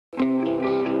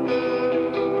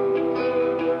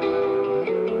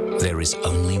there is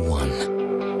only one.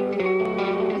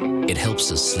 It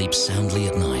helps us sleep soundly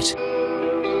at night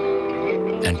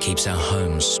and keeps our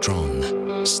homes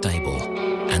strong, stable,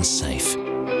 and safe.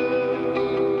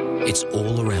 It's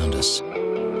all around us,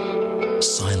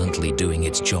 silently doing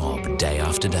its job day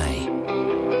after day.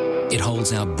 It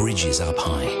holds our bridges up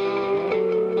high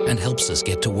and helps us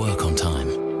get to work on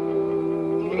time.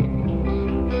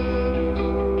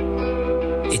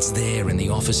 It's there in the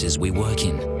offices we work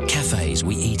in, cafes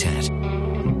we eat at,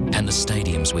 and the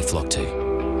stadiums we flock to.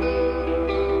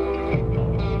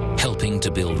 Helping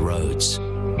to build roads,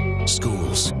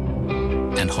 schools,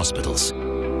 and hospitals.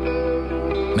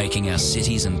 Making our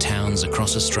cities and towns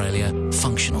across Australia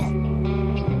functional,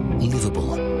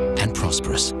 livable, and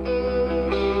prosperous.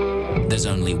 There's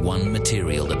only one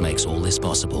material that makes all this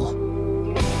possible: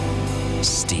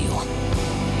 steel.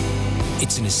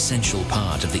 It's an essential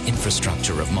part of the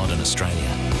infrastructure of modern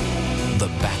Australia, the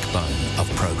backbone of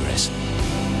progress.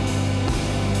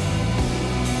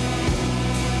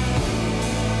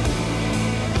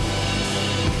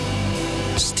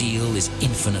 Steel is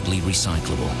infinitely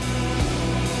recyclable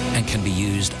and can be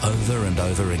used over and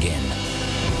over again,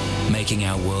 making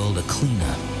our world a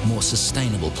cleaner, more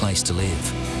sustainable place to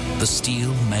live. The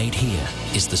steel made here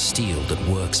is the steel that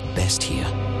works best here,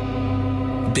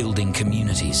 building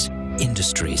communities,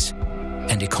 industries,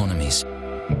 and economies.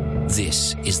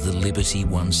 This is the Liberty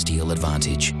OneSteel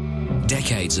advantage.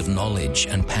 Decades of knowledge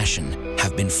and passion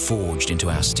have been forged into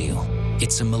our steel.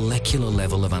 It's a molecular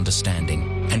level of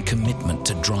understanding and commitment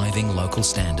to driving local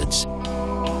standards.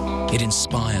 It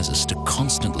inspires us to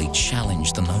constantly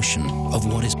challenge the notion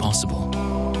of what is possible.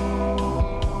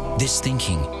 This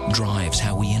thinking drives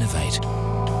how we innovate,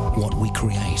 what we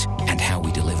create, and how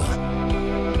we deliver.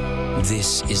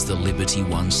 This is the Liberty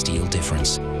OneSteel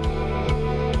difference.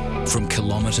 From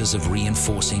kilometres of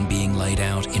reinforcing being laid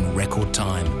out in record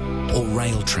time, or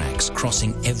rail tracks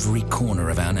crossing every corner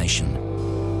of our nation,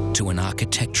 to an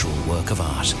architectural work of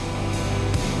art.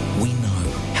 We know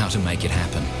how to make it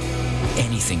happen.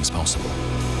 Anything's possible,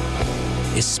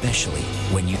 especially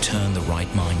when you turn the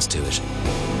right minds to it.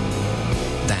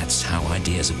 That's how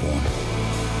ideas are born,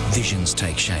 visions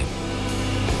take shape,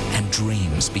 and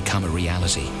dreams become a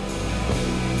reality.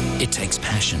 It takes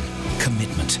passion,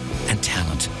 commitment, and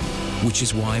talent, which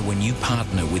is why when you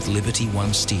partner with Liberty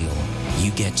OneSteel, you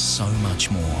get so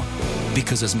much more.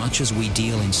 Because as much as we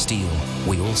deal in steel,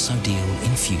 we also deal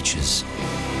in futures.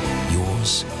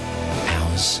 Yours,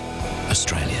 ours,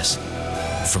 Australia's.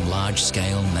 From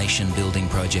large-scale nation-building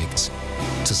projects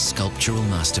to sculptural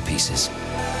masterpieces,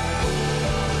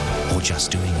 or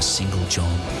just doing a single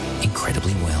job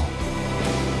incredibly well,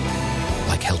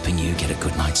 like helping you get a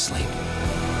good night's sleep.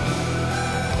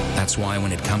 That's why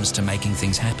when it comes to making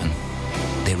things happen,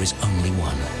 there is only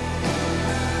one.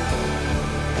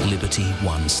 Liberty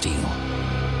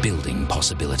OneSteel, building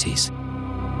possibilities.